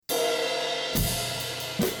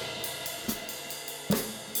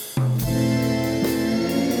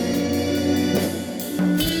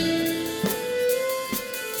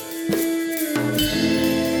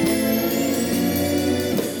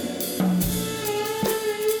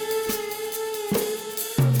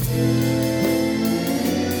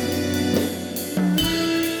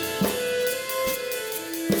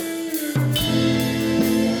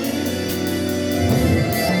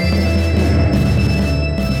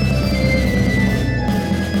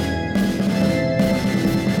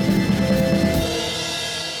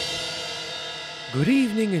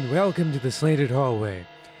welcome to the Slanted Hallway.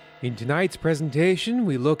 In tonight's presentation,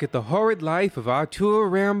 we look at the horrid life of Arthur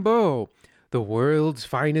Rambeaux, the world's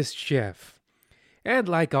finest chef. And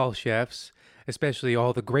like all chefs, especially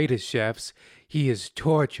all the greatest chefs, he is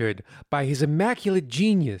tortured by his immaculate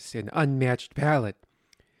genius and unmatched palate.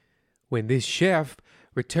 When this chef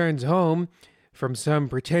returns home from some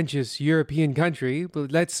pretentious European country,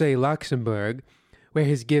 let's say Luxembourg, where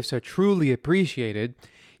his gifts are truly appreciated,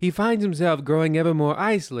 he finds himself growing ever more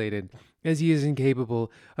isolated, as he is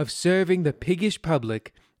incapable of serving the piggish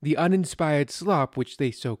public the uninspired slop which they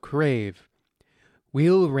so crave.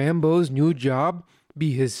 Will Rambeau's new job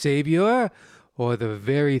be his savior, or the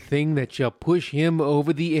very thing that shall push him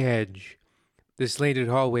over the edge? The Slanted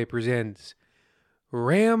Hallway presents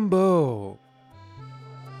Rambeaux.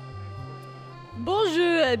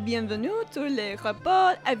 Bonjour et bienvenue to les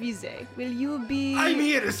rapports avisés. Will you be... I'm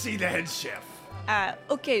here to see the head chef.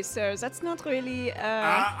 Okay, sir, that's not really,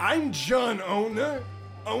 I'm John,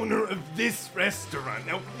 owner of this restaurant.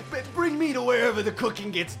 Now, bring me to wherever the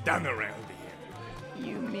cooking gets done around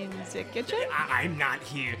here. You mean the kitchen? I'm not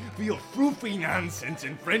here for your froofy nonsense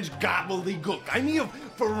and French gobbledygook. I'm here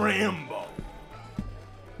for Rambeaux.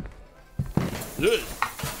 Hey,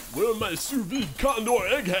 where are my sous vide condor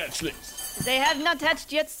egg hatchlings? They have not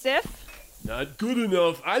hatched yet, sir. Not good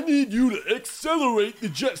enough. I need you to accelerate the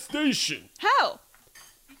gestation. How?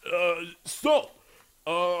 Salt,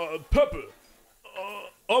 pepper,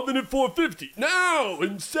 oven at 450. Now!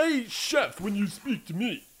 And say chef when you speak to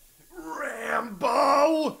me.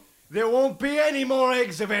 Rambeaux! There won't be any more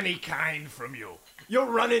eggs of any kind from you. You're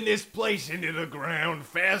running this place into the ground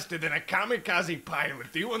faster than a kamikaze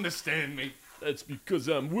pilot. Do you understand me? That's because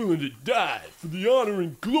I'm willing to die for the honor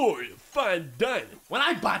and glory of fine dining. When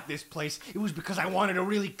I bought this place, it was because I wanted a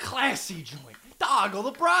really classy joint. Doggle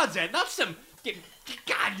the broads at, not some...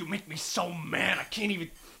 God, you make me so mad. I can't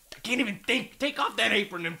even think. Take off that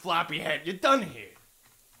apron and floppy hat. You're done here.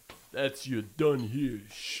 That's your done here,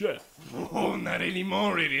 chef. Oh, not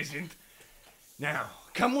anymore, it isn't. Now,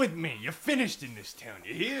 come with me. You're finished in this town,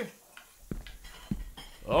 you hear?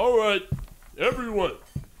 All right, everyone.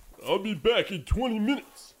 I'll be back in 20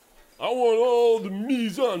 minutes. I want all the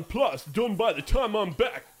mise en place done by the time I'm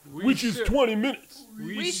back, which is 20 minutes.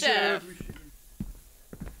 We chef.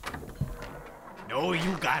 No,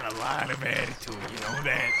 you got a lot of attitude, you know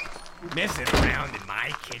that? Messing around in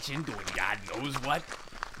my kitchen doing God knows what?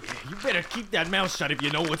 Yeah, you better keep that mouth shut if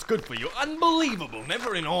you know what's good for you. Unbelievable.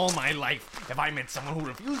 Never in all my life have I met someone who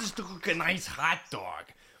refuses to cook a nice hot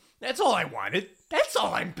dog. That's all I wanted. That's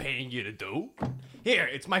all I'm paying you to do. Here,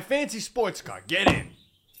 it's my fancy sports car. Get in.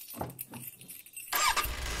 All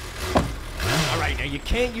right, now you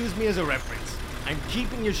can't use me as a reference. I'm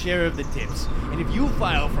keeping your share of the tips. And if you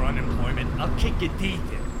file for unemployment, I'll kick your teeth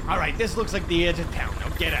in. All right, this looks like the edge of town. Now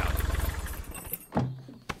get out.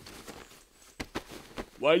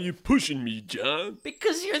 Why are you pushing me, John?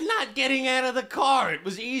 Because you're not getting out of the car. It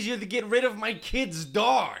was easier to get rid of my kid's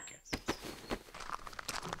dog.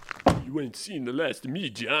 You ain't seen the last of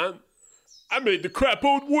me, John. I made the crap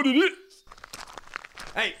out what it is.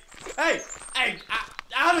 Hey,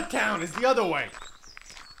 out of town is the other way.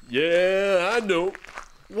 Yeah, I know.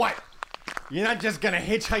 What? You're not just gonna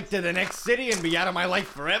hitchhike to the next city and be out of my life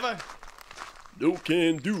forever? No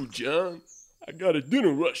can do, John. I got a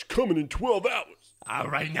dinner rush coming in 12 hours. All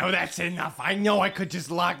right, now that's enough. I know I could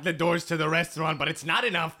just lock the doors to the restaurant, but it's not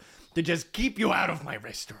enough to just keep you out of my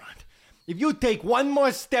restaurant. If you take one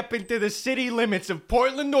more step into the city limits of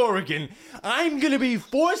Portland, Oregon, I'm gonna be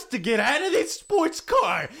forced to get out of this sports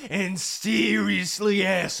car and seriously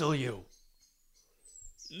hassle you.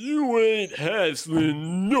 You ain't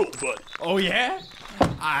hassling nobody. Oh, yeah?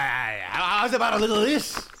 How's about a little of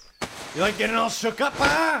this? You like getting all shook up,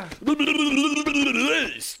 huh?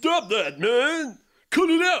 Hey, stop that, man. Cut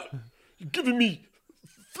it out. You're giving me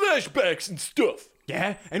flashbacks and stuff.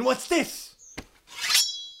 Yeah? And what's this?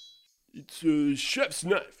 It's a chef's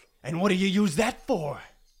knife. And what do you use that for?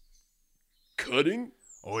 Cutting?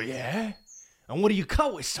 Oh, yeah? And what do you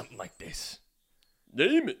cut with something like this?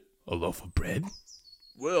 Name it. A loaf of bread?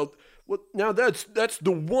 Well, now that's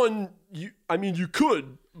the one you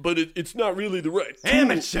could, but it's not really the right tool.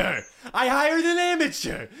 Amateur! I hired an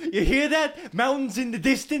amateur! You hear that? Mountains in the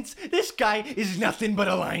distance? This guy is nothing but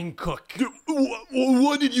a line cook.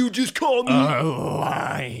 What did you just call me? A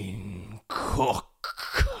line cook.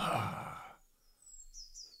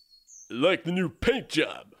 Like the new paint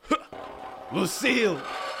job. Lucille,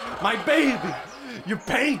 my baby, your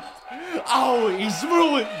paint. Oh, he's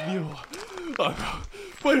ruined you.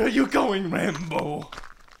 Where are you going, Rambeaux?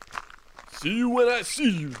 See you when I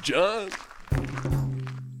see you, John.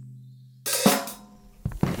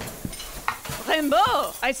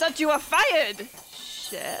 Rambeaux, I thought you were fired.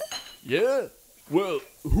 Chef? Yeah? Well,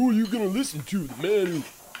 who are you gonna listen to? The man who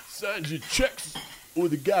signs your checks or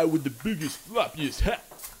the guy with the biggest, floppiest hat?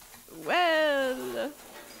 Well...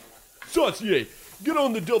 Saucier, get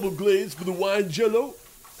on the double glaze for the wine jello.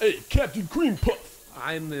 Hey, Captain Cream Puff.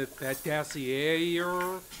 I'm the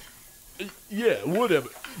pâtissier. Yeah, whatever.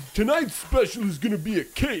 Tonight's special is gonna be a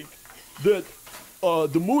cake that,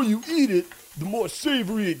 the more you eat it, the more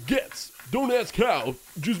savory it gets. Don't ask how,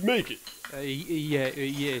 just make it.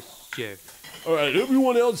 Yes, chef. Alright,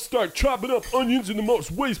 everyone else start chopping up onions in the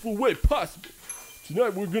most wasteful way possible.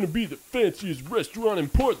 Tonight we're gonna be the fanciest restaurant in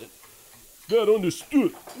Portland. That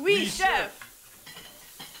understood? Oui, chef.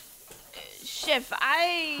 Chef,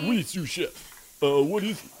 Oui, sous chef. What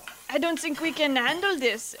is it? I don't think we can handle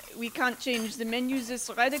this. We can't change the menus this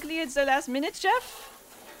radically at the last minute, chef.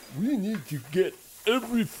 We need to get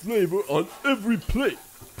every flavor on every plate.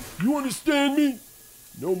 You understand me?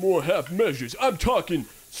 No more half measures. I'm talking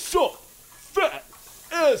salt, fat,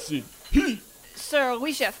 acid, heat, Sir,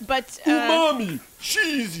 oui, chef, but, umami,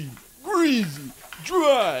 cheesy, greasy,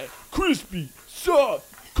 dry, crispy, soft,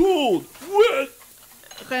 cold, wet,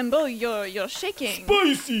 Rambeaux, you're shaking.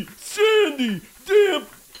 spicy, sandy, damp,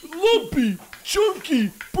 lumpy,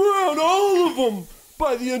 chunky, brown, all of them.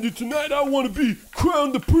 By the end of tonight, I want to be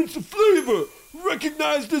crowned the Prince of Flavor,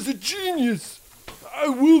 recognized as a genius. I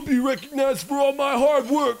will be recognized for all my hard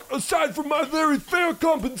work, aside from my very fair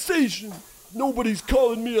compensation. Nobody's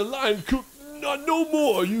calling me a line cook, not no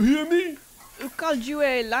more, you hear me? Who called you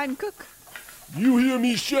a line cook? You hear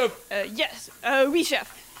me, chef? Yes, oui,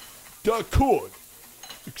 chef. D'accord.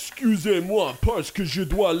 Excusez-moi parce que je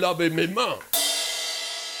dois laver mes mains.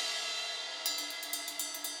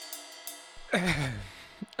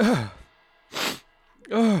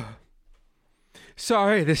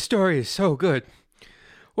 Sorry, this story is so good.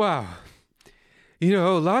 Wow.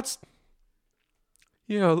 Lots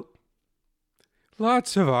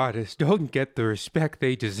of artists don't get the respect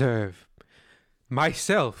they deserve.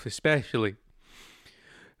 Myself, especially.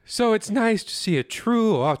 So it's nice to see a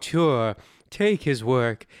true auteur take his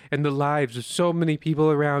work and the lives of so many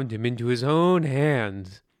people around him into his own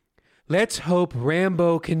hands. Let's hope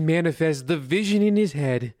Rambeaux can manifest the vision in his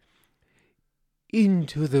head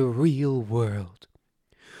into the real world.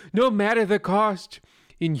 No matter the cost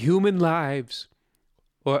in human lives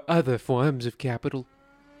or other forms of capital.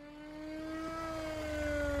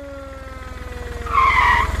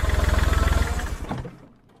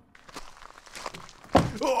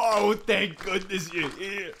 Oh, thank goodness you're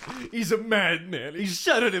here. He's a madman. He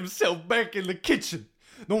shuttered himself back in the kitchen.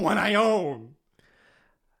 The one I own.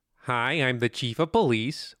 Hi, I'm the chief of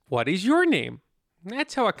police. What is your name?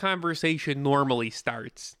 That's how a conversation normally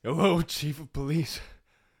starts. Hello, chief of police.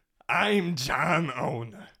 I'm John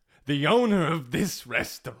Owner, the owner of this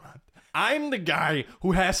restaurant. I'm the guy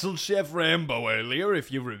who hassled Chef Rambeaux earlier,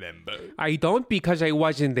 if you remember. I don't because I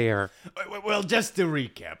wasn't there. Well, just to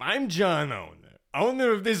recap, I'm John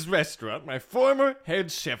owner of this restaurant. My former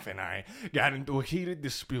head chef and I got into a heated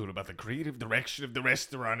dispute about the creative direction of the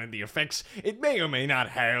restaurant and the effects it may or may not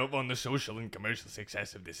have on the social and commercial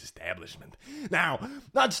success of this establishment. Now,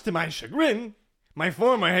 much to my chagrin, my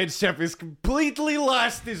former head chef has completely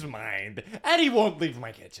lost his mind, and he won't leave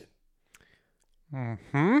my kitchen.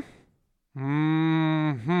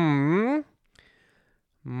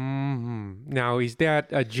 Now, is that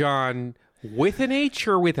a John with an H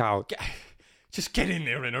or without? Just get in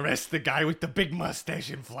there and arrest the guy with the big mustache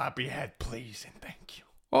and floppy hat, please, and thank you.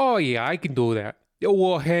 Oh, yeah, I can do that.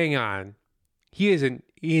 Well, hang on. He isn't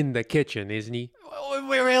in the kitchen, isn't he?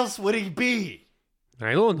 Where else would he be?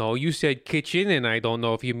 I don't know. You said kitchen, and I don't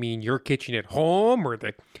know if you mean your kitchen at home or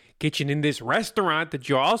the kitchen in this restaurant that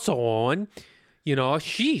you also own.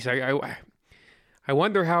 Sheesh, I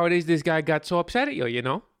wonder how it is this guy got so upset at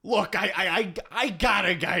you, Look, I got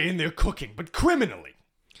a guy in there cooking, but criminally.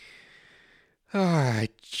 Ah,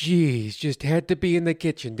 jeez, just had to be in the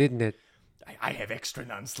kitchen, didn't it? I have extra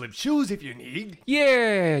non-slip shoes if you need.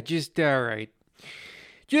 Yeah, just all right.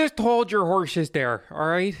 Just hold your horses there, all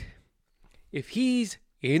right? If he's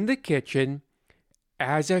in the kitchen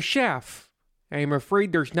as a chef, I'm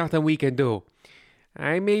afraid there's nothing we can do.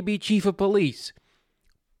 I may be chief of police,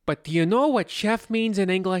 but do you know what chef means in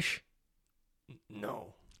English?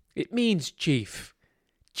 No. It means chief.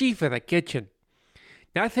 Chief of the kitchen.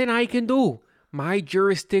 Nothing I can do. My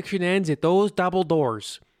jurisdiction ends at those double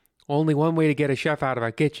doors. Only one way to get a chef out of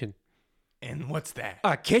a kitchen. And what's that?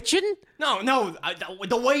 A kitchen? No,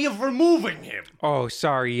 the way of removing him. Oh,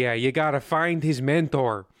 sorry, yeah, you gotta find his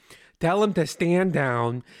mentor. Tell him to stand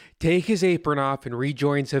down, take his apron off, and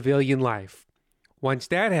rejoin civilian life. Once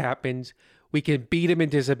that happens, We can beat him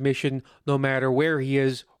into submission no matter where he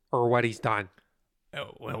is or what he's done.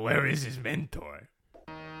 Oh, well, where is his mentor?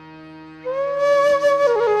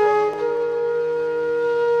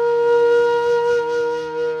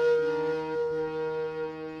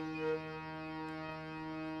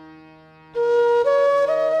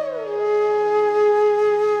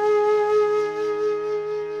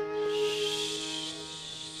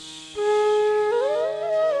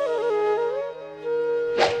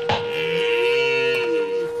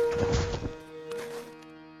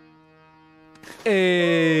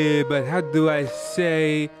 But how do I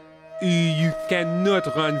say, you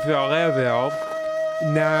cannot run forever.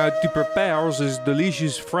 Now, to prepare this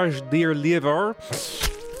delicious fresh deer liver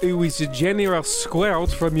with a generous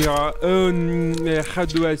squirt from your own, how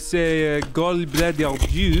do I say, gallbladder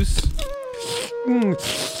juice.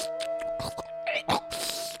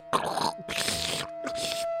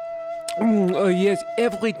 Oh yes,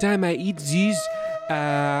 every time I eat this,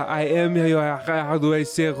 I am, how do I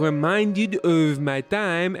say, reminded of my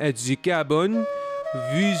time at the cabin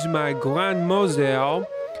with my grandmother.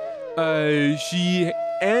 She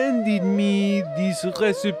handed me this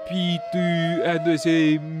recipe to, how do I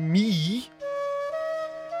say, me,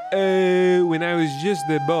 when I was just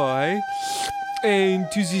a boy. And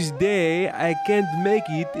to this day, I can't make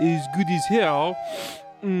it as good as her.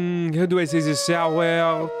 How do I say, the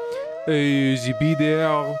sour, the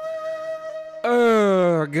bitter.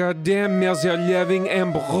 Oh, goddamn, mercy-loving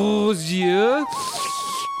ambrosia.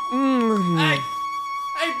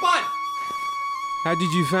 Hey, bud! How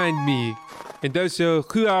did you find me? And also,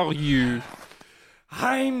 who are you?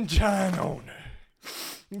 I'm John Owner,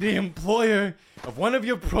 the employer of one of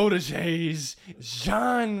your proteges,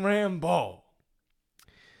 Jean Rambeaux.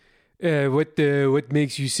 What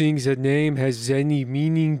makes you think that name has any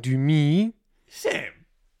meaning to me?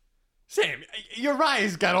 Sam, your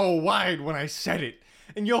eyes got all wide when I said it,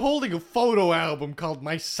 and you're holding a photo album called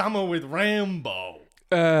My Summer with Rambeaux.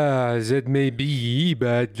 That may be,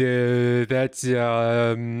 but that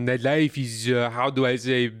life is, how do I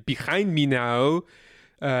say, behind me now.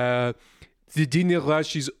 The dinner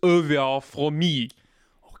rush is over for me.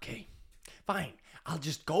 Okay, fine. I'll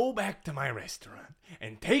just go back to my restaurant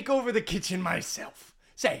and take over the kitchen myself.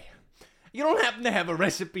 Say, you don't happen to have a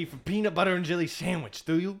recipe for peanut butter and jelly sandwich,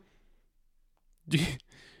 do you?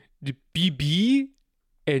 The PB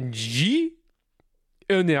and G?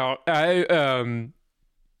 Oh no,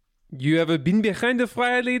 you ever been behind the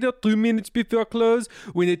fryer later 2 minutes before close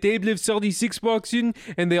when a table of 36 walks in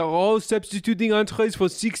and they are all substituting entrees for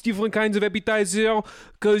 6 different kinds of appetizer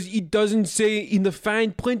because it doesn't say in the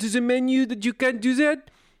fine print of the menu that you can't do that?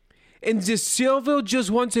 And the server just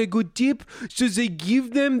wants a good tip, so they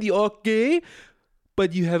give them the okay,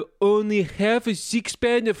 but you have only half a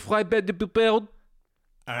 6-pan of fried batter prepared?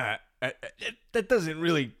 That doesn't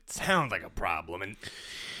really sound like a problem, and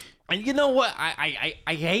you know what? I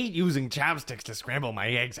hate using chopsticks to scramble my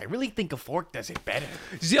eggs. I really think a fork does it better.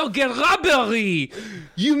 They'll get robbery!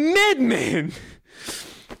 You madman!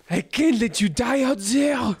 I can't let you die out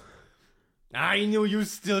there! I knew you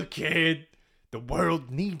still cared. The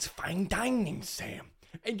world needs fine dining, Sam,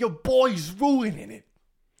 and your boy's ruining it.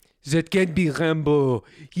 That can't be Rambeaux.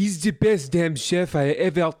 He's the best damn chef I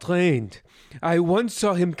ever trained. I once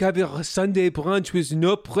saw him cover a Sunday brunch with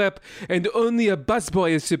no prep and only a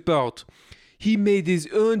busboy as support. He made his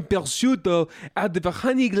own prosciutto out of a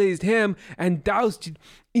honey-glazed ham and doused it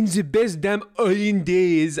in the best damn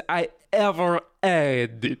hollandaise I ever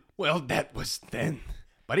had. Well, that was then.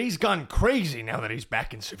 But he's gone crazy now that he's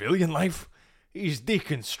back in civilian life. He's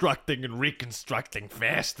deconstructing and reconstructing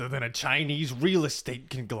faster than a Chinese real estate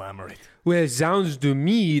conglomerate. Well, sounds to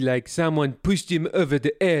me like someone pushed him over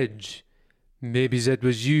the edge. Maybe that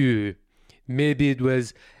was you. Maybe it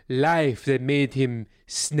was life that made him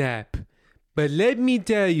snap. But let me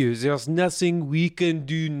tell you, there's nothing we can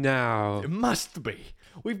do now. It must be.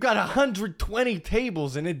 We've got 120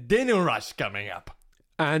 tables and a dinner rush coming up.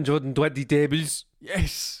 120 tables?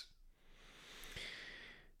 Yes.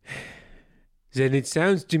 Then it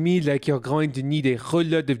sounds to me like you're going to need a whole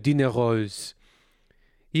lot of dinner rolls.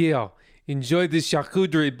 Here, enjoy this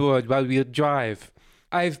charcuterie board while we drive.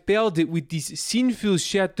 I've paired it with this sinful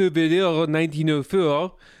Chateau Valeur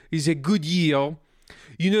 1904. It's a good year.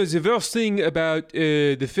 You know, the worst thing about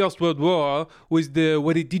the First World War was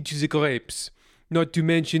what it did to the grapes. Not to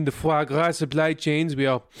mention the foie gras supply chains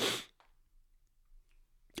where...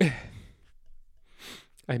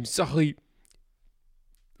 I'm sorry.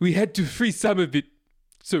 We had to freeze some of it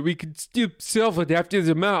so we could still serve it after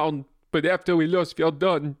the Marne, but after we lost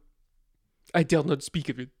Verdun, I dare not speak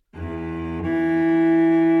of it.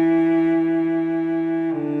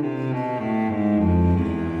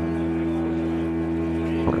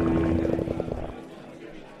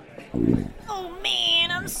 Oh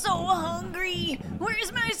man, I'm so hungry.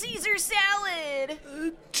 Where's my Caesar salad?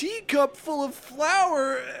 A teacup full of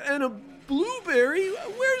flour and a blueberry?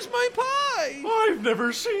 Where's my pie? I've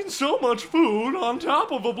never seen so much food on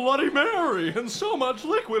top of a Bloody Mary and so much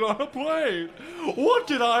liquid on a plate. What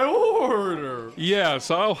did I order?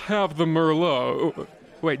 Yes, I'll have the Merlot.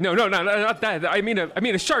 Wait, no, not that. I mean a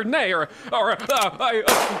Chardonnay or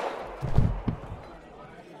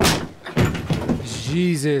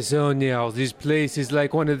Jesus, O'Neill, this place is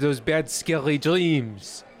like one of those bad, scary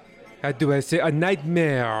dreams. How do I say? A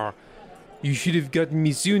nightmare. You should have gotten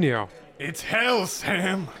me sooner. It's hell,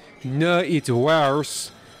 Sam. No, it's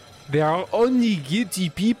worse. There are only guilty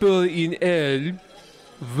people in hell.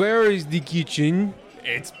 Where is the kitchen?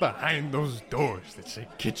 It's behind those doors that say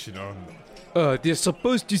kitchen on them. They're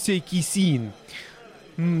supposed to say cuisine.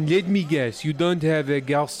 Let me guess, you don't have a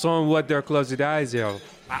garçon water closet either.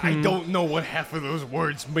 I don't know what half of those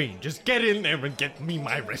words mean. Just get in there and get me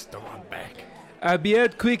my restaurant back. I'll be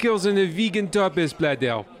out quicker than a vegan tapas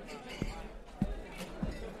platter.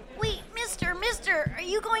 Wait, mister, are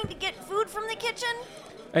you going to get food from the kitchen?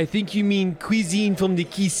 I think you mean cuisine from the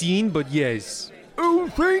cuisine, but yes. Oh,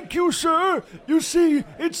 thank you, sir. You see,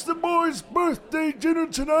 it's the boy's birthday dinner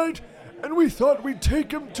tonight, and we thought we'd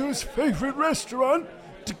take him to his favorite restaurant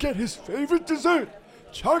to get his favorite dessert,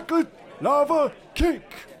 chocolate lava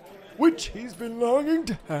cake, which he's been longing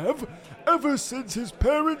to have ever since his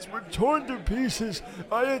parents were torn to pieces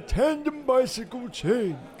by a tandem bicycle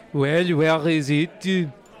chain. Well, where is it?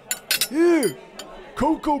 Here,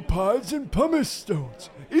 cocoa pies and pumice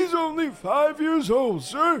stones. He's only 5 years old,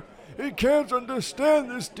 sir. He can't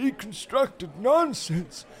understand this deconstructed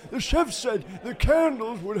nonsense. The chef said the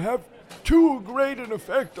candles would have too great an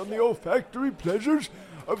effect on the olfactory pleasures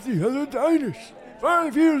of the other diners.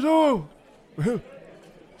 5 years old. Well,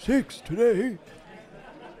 6 today.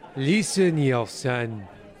 Listen here, son.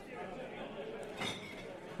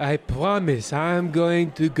 I promise I'm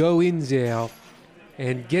going to go in there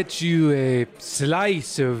and get you a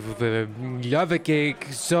slice of lava cake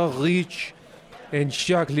so rich and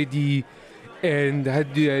chocolatey and, how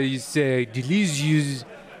do I say, delicious.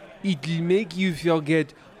 It'll make you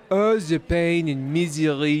forget all the pain and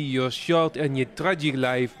misery your short and yet tragic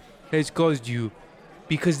life has caused you.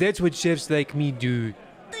 Because that's what chefs like me do.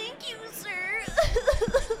 Thank you, sir.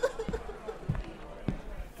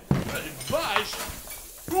 Vache!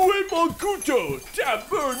 Où est mon couteau?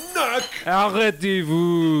 Tabernacle!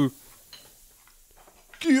 Arrêtez-vous!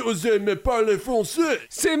 Qui osait me parler français?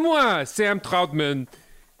 C'est moi, Sam Troutman.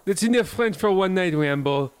 That's enough French for one night,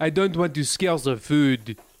 Rambeaux. I don't want to scare the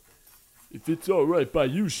food. If it's all right by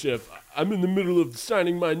you, chef, I'm in the middle of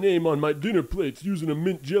signing my name on my dinner plates using a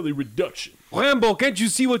mint jelly reduction. Rambeaux, can't you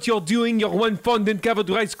see what you're doing? You're one fondant covered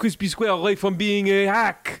Rice Krispie square away from being a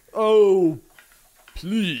hack. Oh,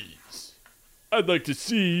 please. I'd like to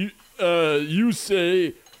see you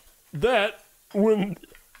say that when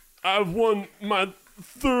I've won my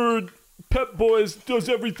third Pep Boys Does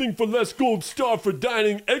Everything for Less gold star for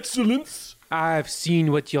dining excellence. I've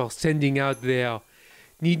seen what you're sending out there.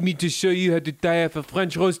 Need me to show you how to tie up a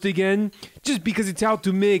French roast again? Just because it's hard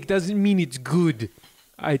to make doesn't mean it's good.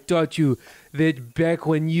 I taught you that back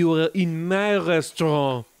when you were in my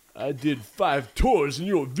restaurant. I did 5 tours in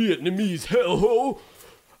your Vietnamese hellhole.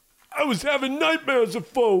 I was having nightmares of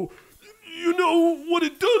pho. You know what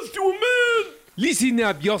it does to a man? Listen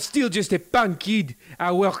up, you're still just a punk kid.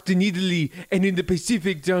 I worked in Italy and in the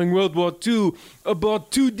Pacific during World War II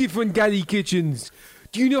aboard 2 different galley kitchens.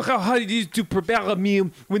 Do you know how hard it is to prepare a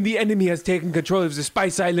meal when the enemy has taken control of the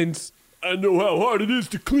Spice Islands? I know how hard it is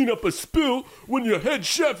to clean up a spill when your head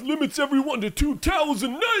chef limits everyone to 2 towels a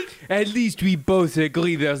night. At least we both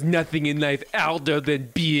agree there's nothing in life harder than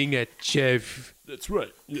being a chef. That's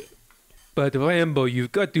right, yeah. But Rambeaux,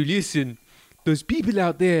 you've got to listen. Those people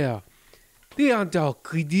out there, they aren't all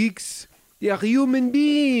critics. They are human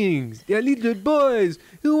beings. They are little boys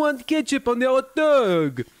who want ketchup on their hot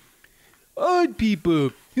dog. Old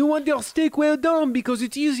people who want their steak well done because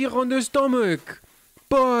it's easier on the stomach.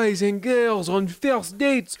 Boys and girls on first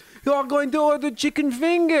dates who are going to order chicken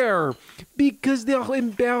finger because they're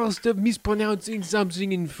embarrassed of mispronouncing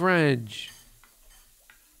something in French.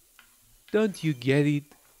 Don't you get it?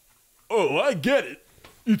 Oh, I get it.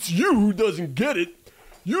 It's you who doesn't get it.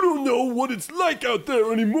 You don't know what it's like out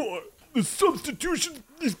there anymore. The substitutions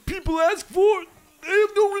these people ask for, they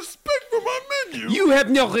have no respect for my menu. You have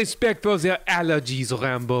no respect for their allergies,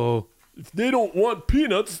 Rambeaux. If they don't want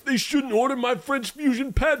peanuts, they shouldn't order my French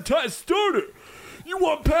fusion pad thai starter. You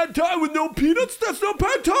want pad thai with no peanuts? That's not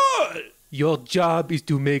pad thai. Your job is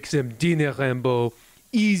to make some dinner, Rambeaux.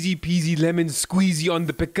 Easy peasy lemon squeezy on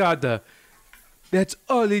the piccata. That's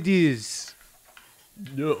all it is.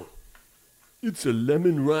 No. It's a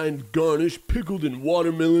lemon rind garnish pickled in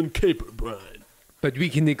watermelon caper brine. But we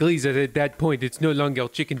can agree that at that point it's no longer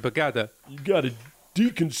chicken piccata. You gotta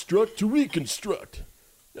deconstruct to reconstruct.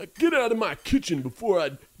 Now get out of my kitchen before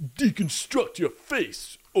I deconstruct your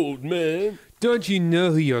face, old man. Don't you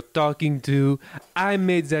know who you're talking to? I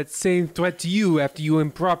made that same threat to you after you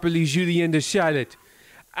improperly julienne the shallot.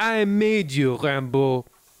 I made you, Rambeaux.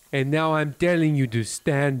 And now I'm telling you to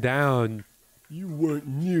stand down. You weren't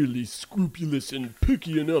nearly scrupulous and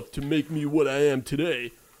picky enough to make me what I am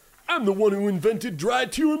today. I'm the one who invented dry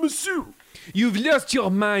tiramisu. You've lost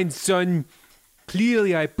your mind, son.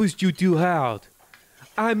 Clearly I pushed you too hard.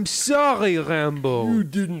 I'm sorry, Rambeaux. You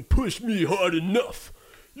didn't push me hard enough.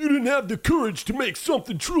 You didn't have the courage to make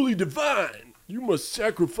something truly divine. You must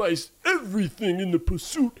sacrifice everything in the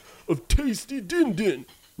pursuit of tasty din-din.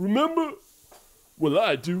 Remember? Well,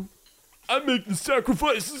 I do. I make the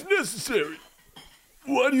sacrifices necessary.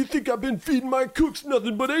 Why do you think I've been feeding my cooks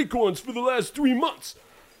nothing but acorns for the last 3 months?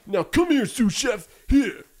 Now come here, sous chef.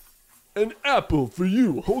 Here. An apple for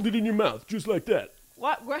you. Hold it in your mouth, just like that.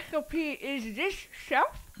 What recipe is this,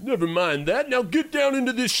 chef? Never mind that. Now get down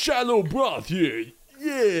into this shallow broth here.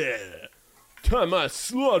 Yeah. Time I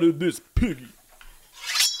slaughtered this piggy.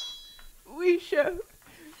 Oui, chef.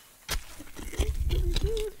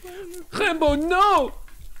 Rambeaux, no!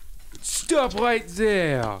 Stop right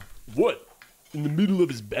there. What? In the middle of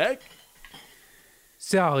his back?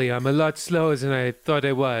 Sorry, I'm a lot slower than I thought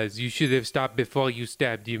I was. You should have stopped before you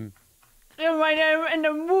stabbed him. My name and the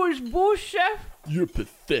busboy, chef. You're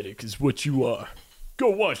pathetic is what you are. Go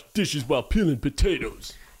wash dishes while peeling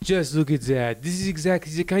potatoes. Just look at that. This is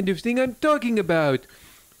exactly the kind of thing I'm talking about.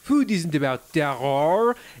 Food isn't about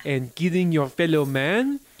terror and killing your fellow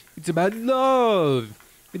man. It's about love.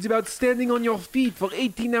 It's about standing on your feet for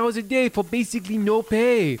 18 hours a day for basically no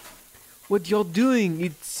pay. What you're doing,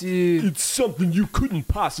 It's something you couldn't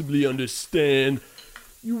possibly understand.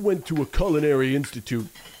 You went to a culinary institute.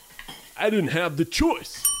 I didn't have the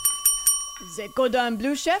choice. The cordon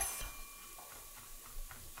bleu, chef?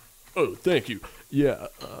 Oh, thank you. Yeah,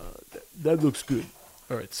 that looks good.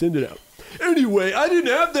 All right, send it out. Anyway, I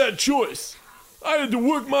didn't have that choice. I had to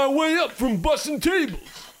work my way up from bussing tables.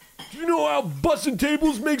 Do you know how bussing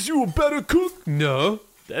tables makes you a better cook? No.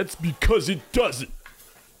 That's because it doesn't.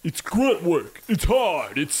 It's grunt work. It's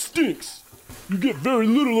hard. It stinks. You get very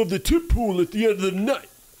little of the tip pool at the end of the night.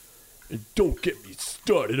 And don't get me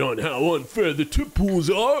started on how unfair the tip pools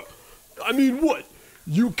are. I mean, what?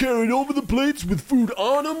 You carried over the plates with food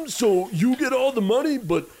on them, so you get all the money,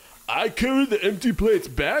 but I carry the empty plates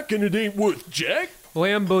back and it ain't worth jack?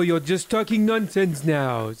 Rambeaux, you're just talking nonsense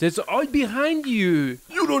now. That's all behind you.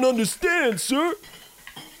 You don't understand, sir.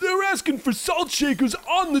 They're asking for salt shakers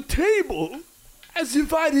on the table. As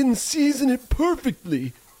if I didn't season it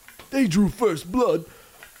perfectly. They drew first blood.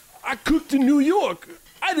 I cooked in New York.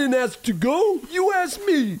 I didn't ask to go. You asked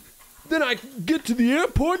me. Then I get to the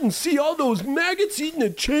airport and see all those maggots eating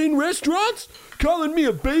at chain restaurants, calling me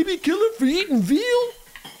a baby killer for eating veal.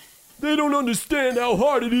 They don't understand how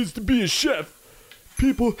hard it is to be a chef.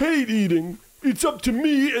 People hate eating. It's up to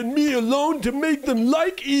me and me alone to make them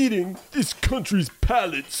like eating. This country's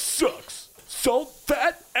palate sucks. Salt,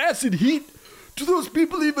 fat, acid, heat. Do those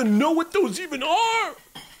people even know what those even are?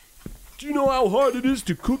 Do you know how hard it is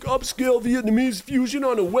to cook upscale Vietnamese fusion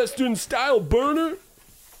on a Western-style burner?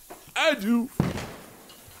 I do.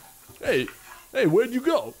 Hey, where'd you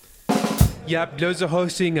go? Yep, blows are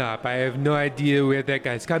hosting up. I have no idea where that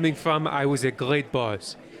guy's coming from. I was a great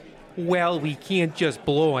boss. Well, we can't just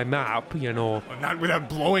blow him up, you know. Well, not without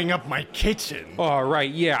blowing up my kitchen. Oh, right,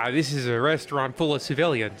 yeah, this is a restaurant full of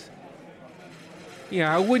civilians.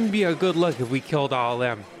 Yeah, it wouldn't be a good look if we killed all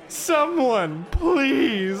them. Someone,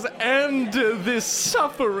 please end this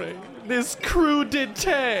suffering. This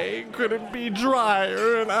crudité couldn't be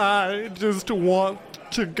drier, and I just want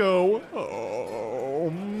to go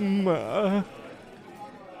home.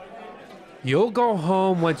 You'll go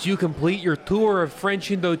home once you complete your tour of French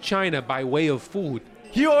Indochina by way of food.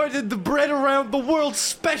 He ordered the bread around the world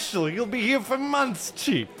special. You'll be here for months,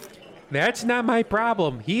 Chief. That's not my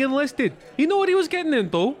problem. He enlisted. He knew what he was getting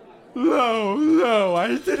into. No,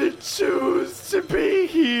 I didn't choose to be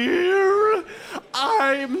here.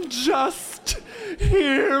 I'm just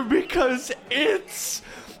here because it's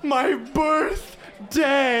my birthday.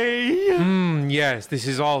 Yes, this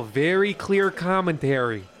is all very clear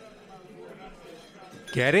commentary.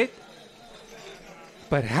 Get it?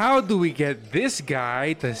 But how do we get this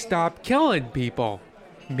guy to stop killing people?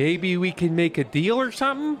 Maybe we can make a deal or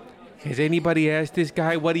something? Has anybody asked this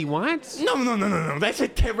guy what he wants? No. That's a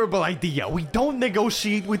terrible idea. We don't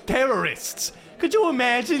negotiate with terrorists. Could you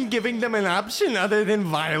imagine giving them an option other than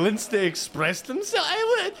violence to express themselves?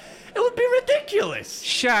 It would be ridiculous.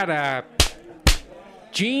 Shut up.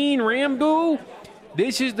 Gene Rambeaux,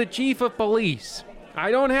 this is the chief of police. I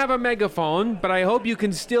don't have a megaphone, but I hope you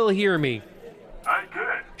can still hear me. I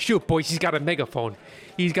can. Shoot, boys, he's got a megaphone.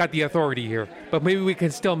 He's got the authority here, but maybe we can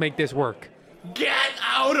still make this work. Get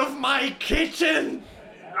out of my kitchen!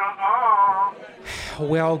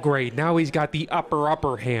 Well, great. Now he's got the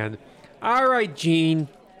upper hand. All right, Gene.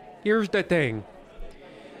 Here's the thing.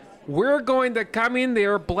 We're going to come in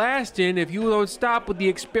there blasting if you don't stop with the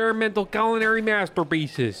experimental culinary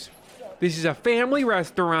masterpieces. This is a family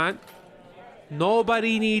restaurant.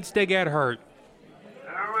 Nobody needs to get hurt.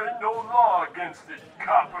 There ain't no law against it,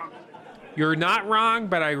 copper. You're not wrong,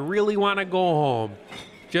 but I really want to go home.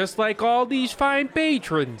 Just like all these fine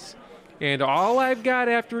patrons. And all I've got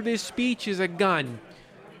after this speech is a gun.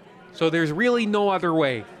 So there's really no other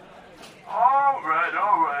way. All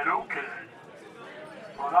right, okay.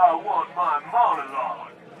 But I want my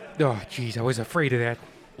monologue. Oh, jeez, I was afraid of that.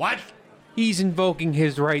 What? He's invoking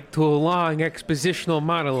his right to a long expositional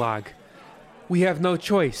monologue. We have no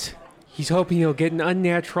choice. He's hoping he'll get an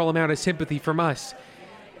unnatural amount of sympathy from us.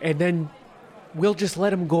 And then we'll just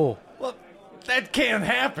let him go. Well, that can't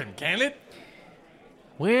happen, can it?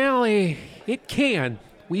 Well, it can.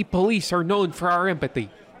 We police are known for our empathy.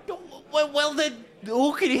 Well, then,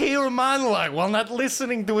 who can hear a monologue while not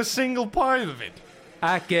listening to a single part of it?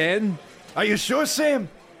 I can. Are you sure, Sam?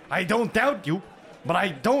 I don't doubt you, but I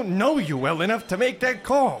don't know you well enough to make that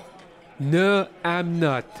call. No, I'm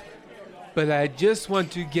not. But I just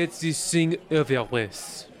want to get this thing over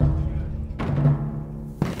with.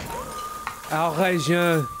 All right,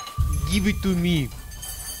 Jean, give it to me.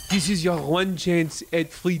 This is your one chance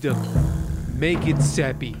at freedom. Make it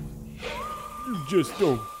sappy. You just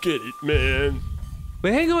don't get it, man.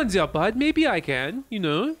 But hang on there, bud. Maybe I can, you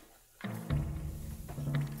know.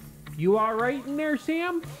 You alright in there,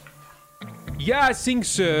 Sam? Yeah, I think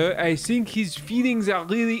so. I think his feelings are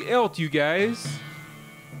really hurt, you guys.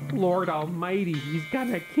 Lord almighty, he's got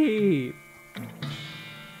a cape.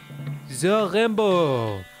 So,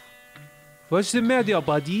 Rambeaux. What's the matter,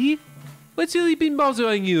 buddy? What's really been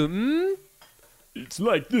bothering you, It's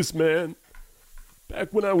like this, man.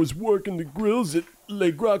 Back when I was working the grills at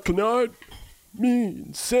Le Gras Canard, me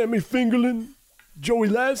and Sammy Fingerlin, Joey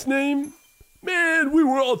last name, man, we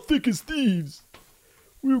were all thick as thieves.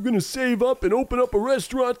 We were gonna save up and open up a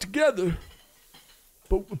restaurant together.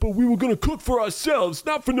 But we were gonna cook for ourselves,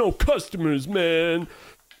 not for no customers, man.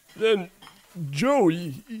 Then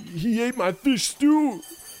Joey, he ate my fish stew,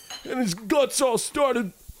 and his guts all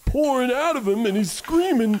started pouring out of him, and he's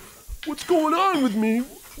screaming, "What's going on with me?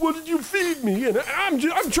 What did you feed me?" And I'm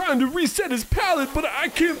trying to reset his palate, but I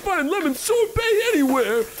can't find lemon sorbet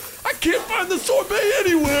anywhere. I can't find the sorbet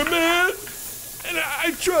anywhere, man. And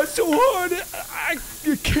I try so hard, I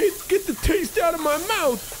can't get the taste out of my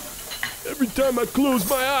mouth. Every time I close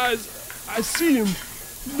my eyes, I see him,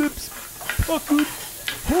 lips puckered,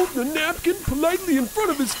 holding a napkin politely in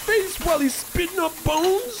front of his face while he's spitting up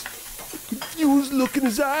bones. A confused look in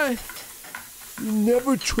his eye. He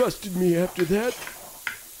never trusted me after that.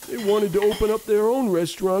 They wanted to open up their own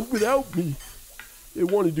restaurant without me. They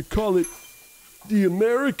wanted to call it the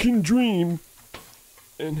American Dream.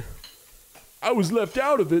 And I was left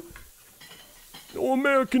out of it. No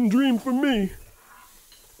American dream for me.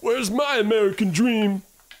 Where's my American dream?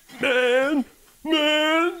 Man!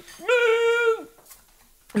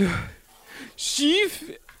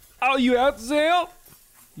 Chief, are you out there?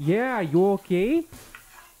 Yeah, you okay?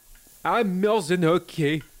 I'm more than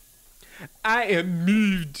okay. I am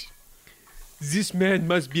moved. This man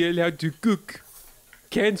must be allowed to cook.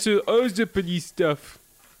 Cancel all the police stuff.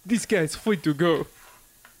 This guy's free to go.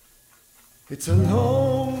 It's a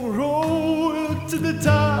long road to the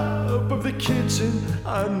top of the kitchen.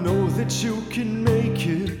 I know that you can make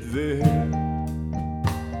it there.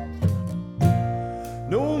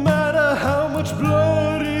 No matter how much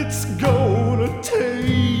blood it's gonna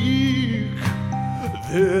take,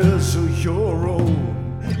 there's your own.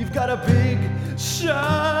 You've got a big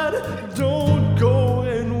shot, don't go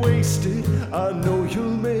and waste it. I know you'll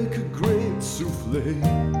make a great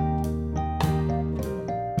souffle.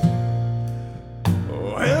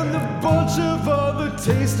 And a bunch of other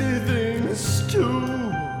tasty things too.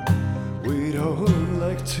 We'd all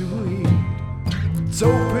like to eat. It's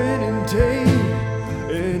opening day,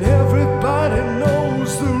 and everybody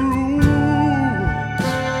knows the rules.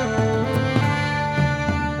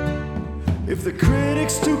 If the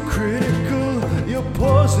critic's too critical, you're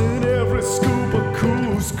pausing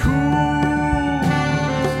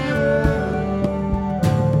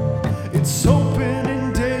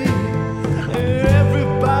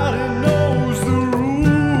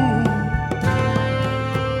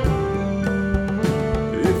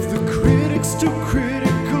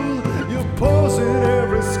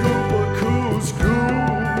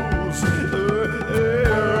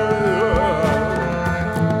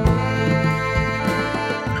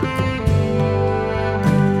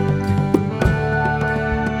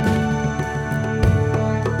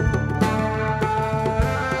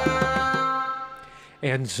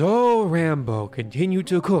And so Rambeaux continued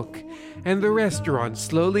to cook, and the restaurant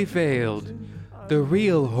slowly failed. The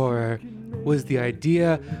real horror was the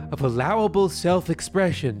idea of allowable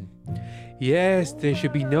self-expression. Yes, there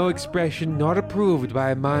should be no expression not approved by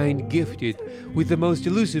a mind gifted with the most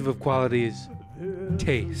elusive of qualities,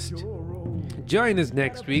 taste. Join us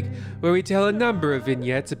next week, where we tell a number of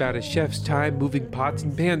vignettes about a chef's time moving pots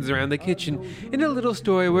and pans around the kitchen in a little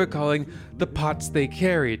story we're calling The Pots They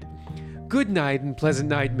Carried. Good night and pleasant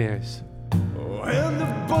nightmares. And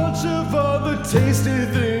a bunch of other tasty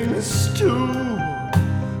things too.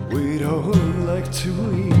 We don't like to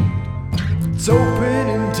eat. It's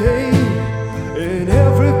opening day, and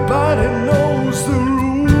everybody knows the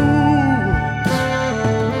rules.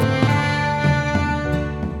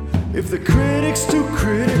 If the critic's too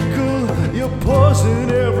critical, you're pausing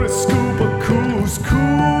every scoop of cool's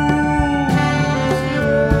cool.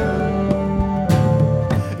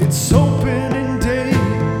 It's opening day,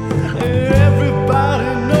 and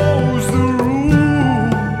everybody knows the rule.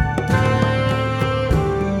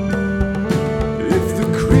 If the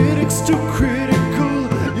critic's too critical,